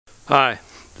Hi,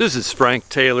 this is Frank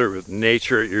Taylor with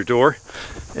Nature at Your Door,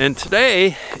 and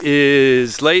today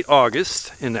is late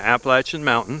August in the Appalachian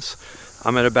Mountains.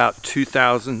 I'm at about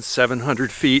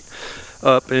 2,700 feet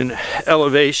up in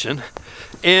elevation,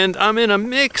 and I'm in a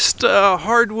mixed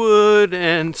hardwood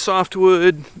and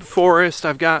softwood forest.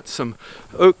 I've got some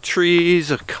oak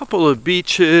trees, a couple of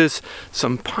beeches,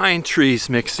 some pine trees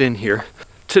mixed in here.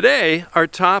 Today, our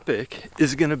topic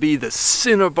is going to be the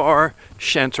Cinnabar-red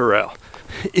Chanterelle.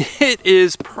 It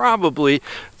is probably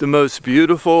the most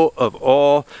beautiful of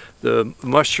all the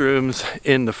mushrooms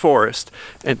in the forest.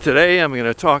 And today I'm going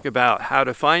to talk about how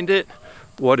to find it,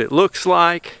 what it looks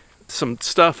like, some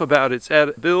stuff about its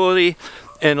edibility,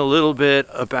 and a little bit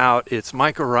about its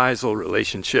mycorrhizal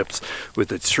relationships with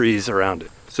the trees around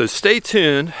it. So stay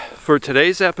tuned for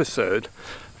today's episode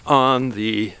on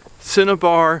the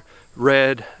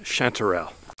Cinnabar-red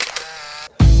Chanterelle.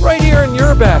 Right here in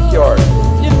your backyard.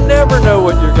 You never know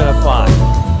what you're going to find.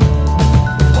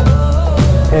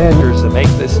 And here's to make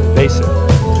this invasive.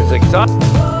 It's exotic. In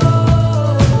the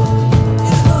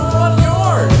front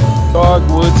yard.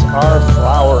 Dogwoods are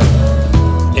flowering.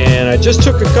 And I just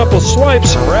took a couple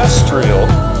swipes of terrestrial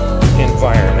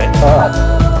environment.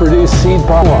 Produce seed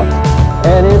pollen.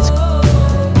 And it's...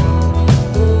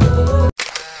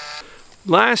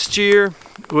 Last year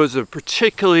was a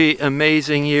particularly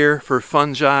amazing year for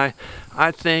fungi.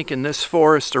 I think in this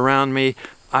forest around me,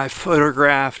 I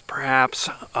photographed perhaps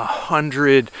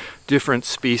 100 different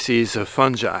species of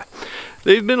fungi.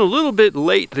 They've been a little bit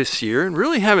late this year and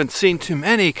really haven't seen too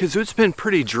many because it's been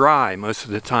pretty dry most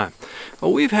of the time.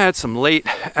 Well, we've had some late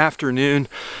afternoon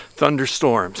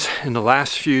thunderstorms in the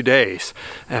last few days,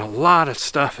 and a lot of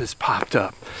stuff has popped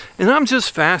up. And I'm just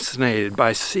fascinated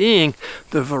by seeing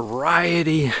the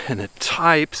variety and the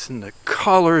types and the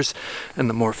colors and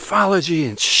the morphology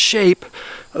and shape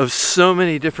of so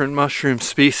many different mushroom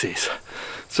species.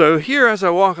 So here as I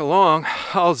walk along,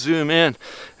 I'll zoom in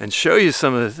and show you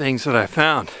some of the things that I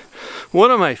found. One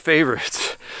of my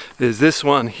favorites is this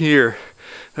one here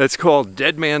that's called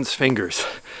dead man's fingers.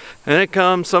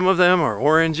 And some of them are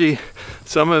orangey,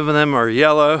 some of them are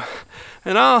yellow,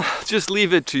 and I'll just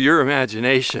leave it to your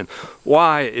imagination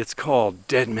why it's called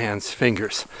dead man's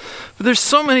fingers. But there's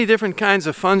so many different kinds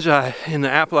of fungi in the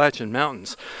Appalachian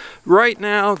Mountains. Right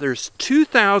now there's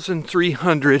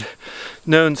 2,300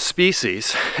 known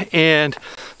species, and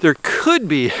there could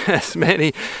be as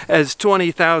many as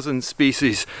 20,000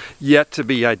 species yet to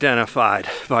be identified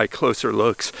by closer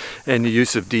looks and the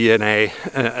use of DNA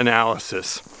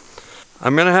analysis.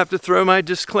 I'm going to have to throw my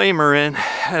disclaimer in,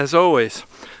 as always.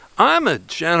 I'm a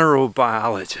general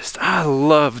biologist. I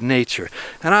love nature,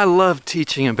 and I love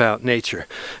teaching about nature.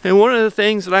 And one of the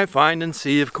things that I find and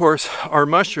see, of course, are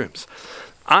mushrooms.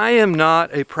 I am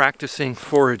not a practicing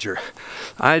forager.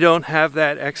 I don't have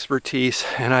that expertise,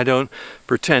 and I don't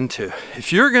pretend to.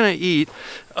 If you're going to eat,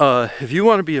 if you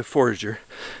want to be a forager,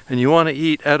 and you want to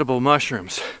eat edible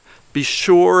mushrooms, be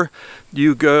sure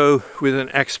you go with an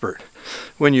expert.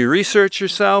 When you research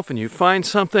yourself and you find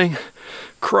something,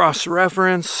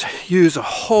 cross-reference, use a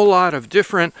whole lot of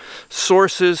different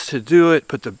sources to do it,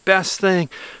 but the best thing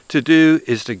to do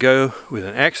is to go with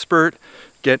an expert,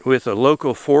 get with a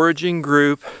local foraging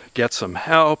group, get some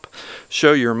help,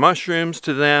 show your mushrooms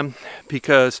to them,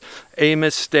 because a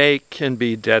mistake can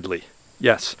be deadly.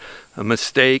 Yes, a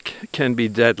mistake can be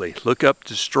deadly. Look up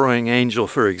destroying angel,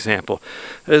 for example.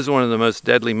 It is one of the most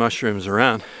deadly mushrooms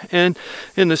around. And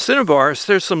in the Cinabars,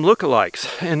 there's some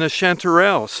lookalikes. In the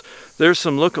Chanterelles, there's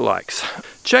some lookalikes.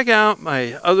 Check out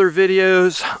my other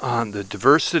videos on the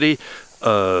diversity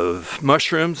of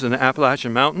mushrooms in the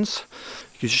Appalachian Mountains.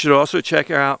 You should also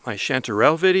check out my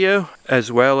chanterelle video,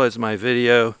 as well as my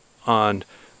video on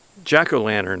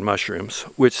jack-o'-lantern mushrooms,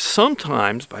 which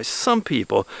sometimes by some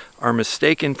people are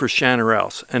mistaken for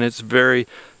chanterelles, and it's very,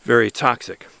 very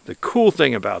toxic. The cool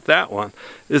thing about that one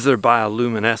is they're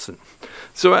bioluminescent.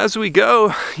 So as we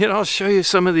go, I'll show you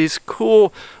some of these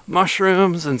cool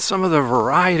mushrooms and some of the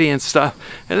variety and stuff,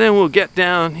 and then we'll get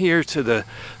down here to the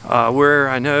where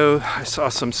I know I saw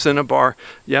some cinnabar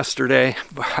yesterday,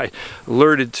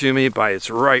 alerted to me by its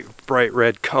bright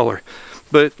red color.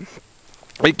 But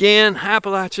again,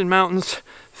 Appalachian Mountains,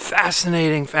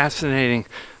 fascinating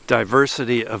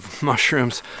diversity of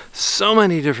mushrooms, so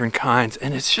many different kinds,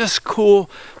 and it's just cool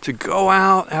to go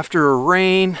out after a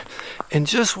rain and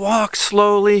just walk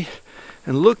slowly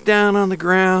and look down on the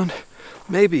ground,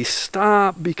 maybe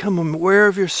stop, become aware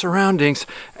of your surroundings,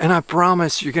 and I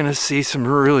promise you're going to see some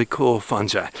really cool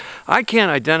fungi. I can't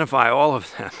identify all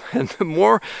of them, and the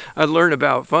more I learn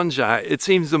about fungi, it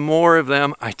seems the more of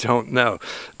them I don't know,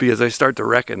 because I start to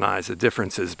recognize the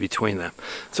differences between them.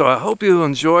 So I hope you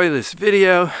enjoy this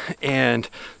video and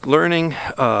learning,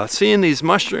 seeing these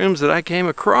mushrooms that I came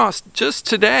across just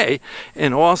today,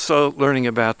 and also learning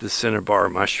about the cinnabar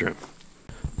mushroom.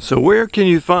 So where can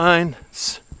you find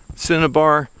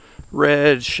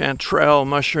Cinnabar-red Chanterelle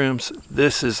mushrooms?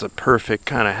 This is the perfect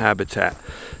kind of habitat.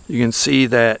 You can see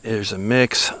that there's a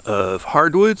mix of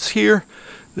hardwoods here.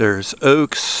 There's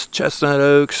oaks, chestnut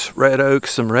oaks, red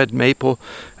oaks, some red maple,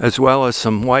 as well as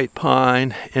some white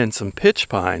pine and some pitch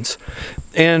pines.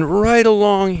 And right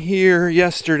along here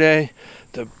yesterday,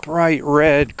 the bright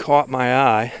red caught my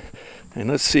eye. And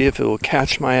let's see if it will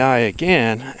catch my eye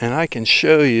again, and I can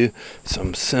show you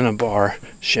some Cinnabar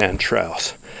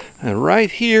Chanterelles. And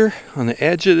right here on the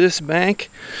edge of this bank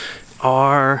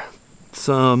are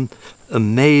some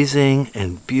amazing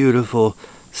and beautiful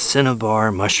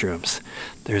cinnabar mushrooms.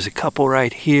 There's a couple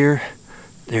right here.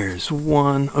 There's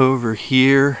one over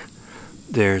here.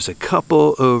 There's a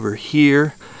couple over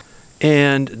here.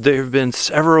 And there have been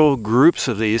several groups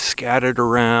of these scattered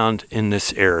around in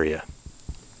this area.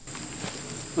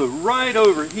 So right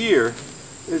over here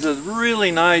is a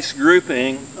really nice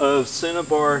grouping of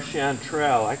Cinnabar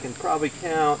Chanterelle. I can probably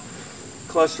count a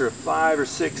cluster of 5 or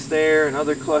 6 there,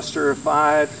 another cluster of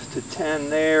 5 to 10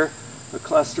 there, a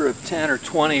cluster of 10 or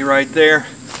 20 right there.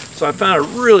 So I found a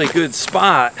really good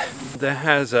spot that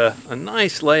has a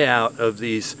nice layout of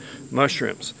these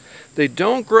mushrooms. They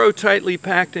don't grow tightly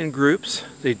packed in groups,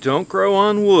 they don't grow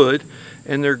on wood,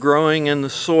 and they're growing in the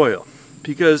soil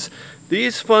because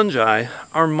these fungi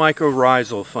are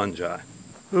mycchorizal fungi.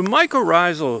 The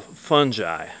mycorrhizal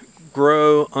fungi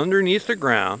grow underneath the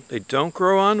ground. They don't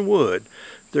grow on wood.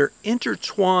 They're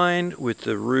intertwined with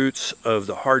the roots of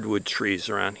the hardwood trees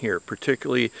around here,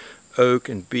 particularly oak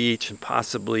and beech and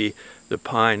possibly the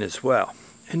pine as well.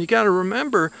 And you got to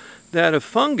remember that a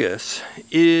fungus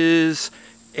is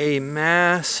a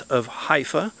mass of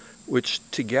hyphae, which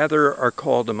together are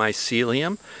called a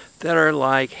mycelium, that are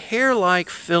like hair-like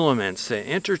filaments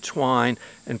that intertwine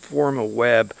and form a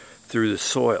web through the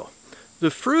soil. The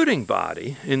fruiting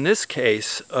body, in this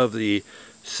case of the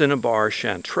Cinnabar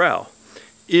Chanterelle,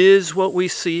 is what we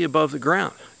see above the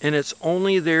ground, and it's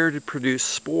only there to produce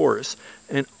spores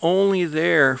and only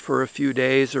there for a few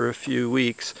days or a few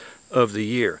weeks of the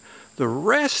year. The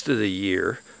rest of the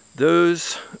year,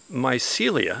 those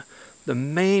mycelia, the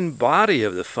main body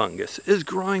of the fungus, is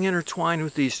growing intertwined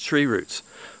with these tree roots.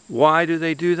 Why do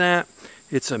they do that?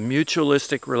 It's a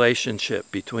mutualistic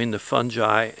relationship between the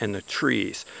fungi and the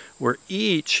trees, where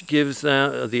each gives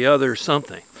the other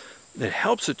something. It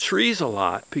helps the trees a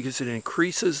lot because it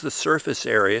increases the surface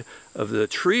area of the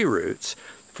tree roots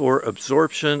for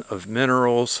absorption of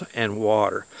minerals and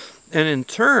water. And in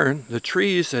turn, the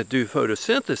trees that do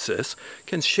photosynthesis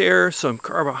can share some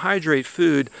carbohydrate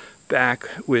food back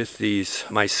with these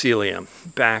mycelium,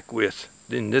 back with,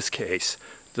 in this case,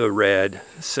 the red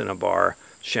Cinnabar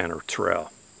Chanterelle.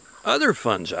 Other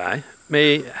fungi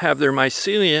may have their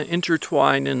mycelia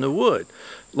intertwined in the wood,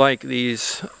 like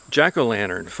these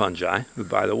jack-o'-lantern fungi, who,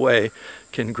 by the way,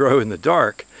 can grow in the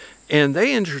dark, and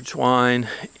they intertwine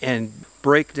and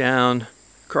break down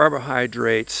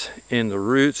carbohydrates in the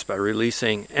roots by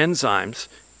releasing enzymes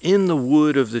in the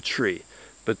wood of the tree.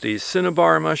 But these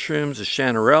cinnabar mushrooms, the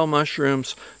chanterelle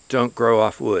mushrooms, don't grow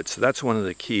off wood, so that's one of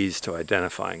the keys to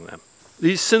identifying them.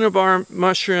 These cinnabar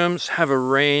mushrooms have a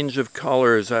range of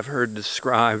colors I've heard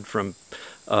described, from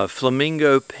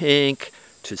flamingo pink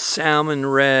to salmon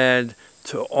red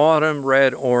to autumn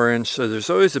red orange, so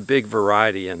there's always a big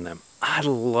variety in them. I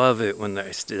love it when I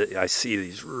see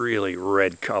these really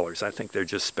red colors. I think they're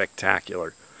just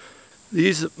spectacular.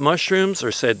 These mushrooms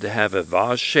are said to have a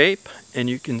vase shape, and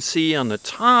you can see on the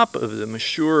top of the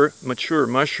mature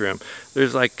mushroom,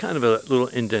 there's like kind of a little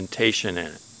indentation in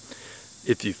it.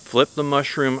 If you flip the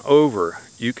mushroom over,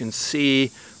 you can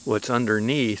see what's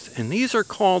underneath, and these are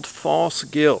called false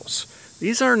gills.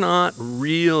 These are not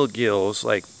real gills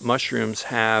like mushrooms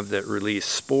have that release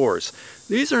spores.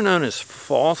 These are known as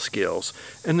false gills,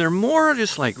 and they're more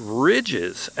just like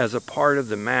ridges as a part of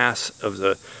the mass of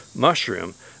the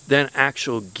mushroom than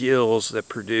actual gills that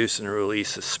produce and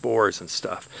release the spores and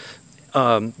stuff.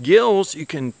 Gills you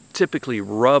can typically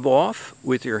rub off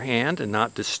with your hand and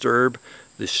not disturb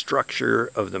the structure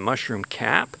of the mushroom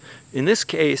cap. In this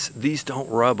case, these don't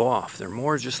rub off. They're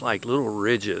more just like little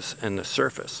ridges in the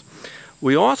surface.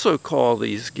 We also call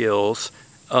these gills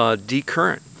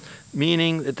decurrent.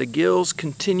 meaning that the gills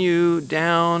continue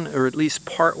down, or at least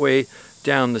partway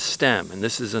down the stem. And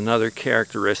this is another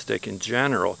characteristic in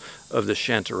general of the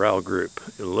chanterelle group.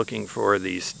 You're looking for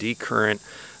these decurrent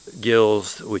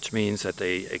gills, which means that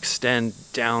they extend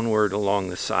downward along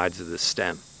the sides of the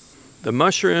stem. The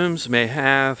mushrooms may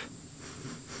have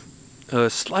a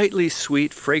slightly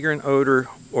sweet, fragrant odor,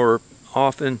 or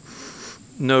often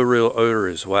no real odor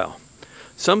as well.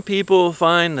 Some people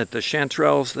find that the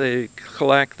chanterelles they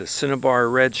collect, the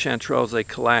Cinnabar-red Chanterelles they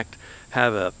collect,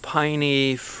 have a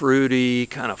piney, fruity,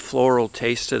 kind of floral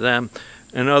taste to them.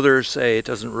 And others say it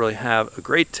doesn't really have a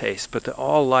great taste, but they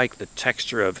all like the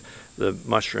texture of the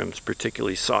mushrooms,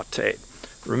 particularly sautéed.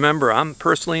 Remember, I'm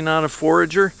personally not a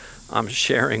forager. I'm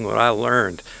sharing what I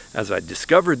learned as I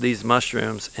discovered these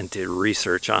mushrooms and did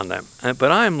research on them.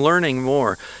 But I'm learning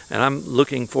more, and I'm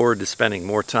looking forward to spending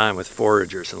more time with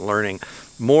foragers and learning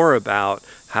more about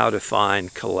how to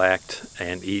find, collect,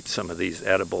 and eat some of these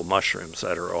edible mushrooms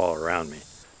that are all around me.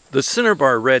 The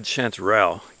Cinnabar-red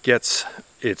Chanterelle gets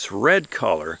its red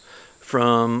color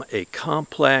from a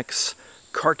complex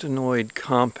carotenoid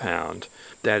compound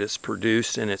that is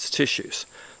produced in its tissues.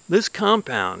 This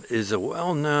compound is a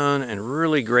well-known and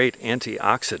really great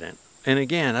antioxidant, and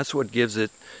again, that's what gives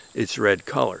it its red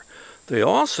color. They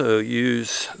also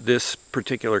use this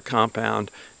particular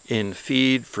compound in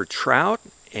feed for trout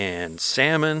and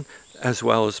salmon, as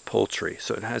well as poultry,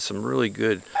 so it has some really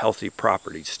good healthy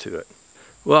properties to it.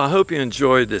 Well, I hope you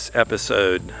enjoyed this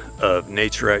episode of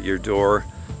Nature at Your Door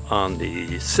on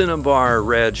the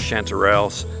Cinnabar-red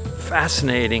Chanterelles.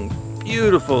 Fascinating,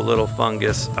 beautiful little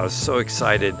fungus. I was so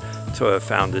excited to have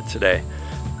found it today.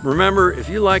 Remember, if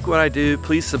you like what I do,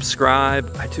 please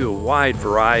subscribe. I do a wide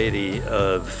variety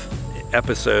of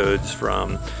episodes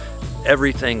from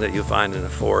everything that you'll find in the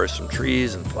forest, from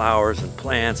trees and flowers and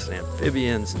plants and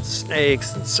amphibians and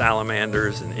snakes and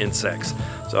salamanders and insects.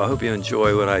 So I hope you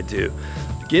enjoy what I do.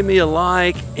 Give me a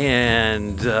like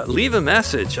and leave a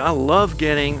message. I love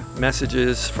getting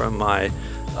messages from my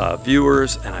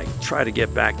viewers, and I try to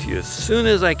get back to you as soon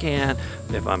as I can.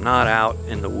 If I'm not out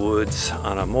in the woods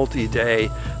on a multi-day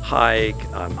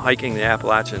hike, I'm hiking the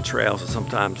Appalachian trails, and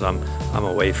sometimes I'm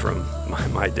away from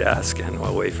my desk and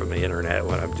away from the internet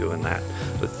when I'm doing that.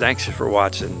 But thanks for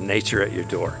watching Nature at Your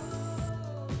Door.